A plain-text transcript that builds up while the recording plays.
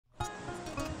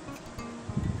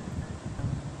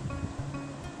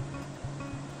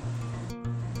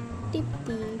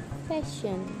Dipti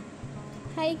Fashion.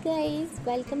 Hi guys,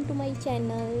 welcome to my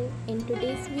channel. In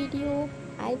today's video,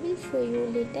 I will show you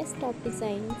latest top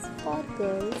designs for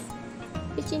girls,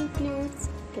 which includes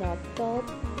crop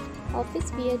top,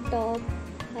 office wear top,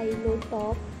 high-low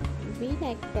top,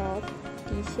 V-neck top,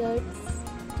 t-shirts,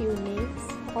 tunics,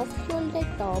 off-shoulder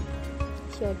top,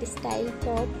 shirt style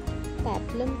top,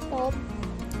 peplum top,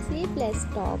 sleeveless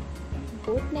top,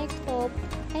 boat neck top,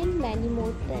 and many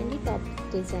more trendy top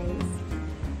designs.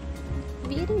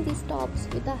 Wearing these tops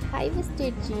with a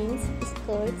high-waisted jeans,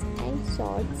 skirts and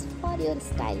shorts for your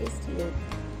stylish look.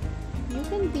 You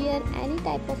can wear any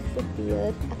type of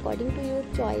footwear according to your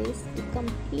choice to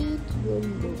complete your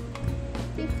look.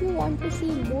 If you want to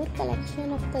see more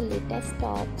collection of the latest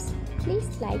tops, please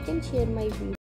like and share my video.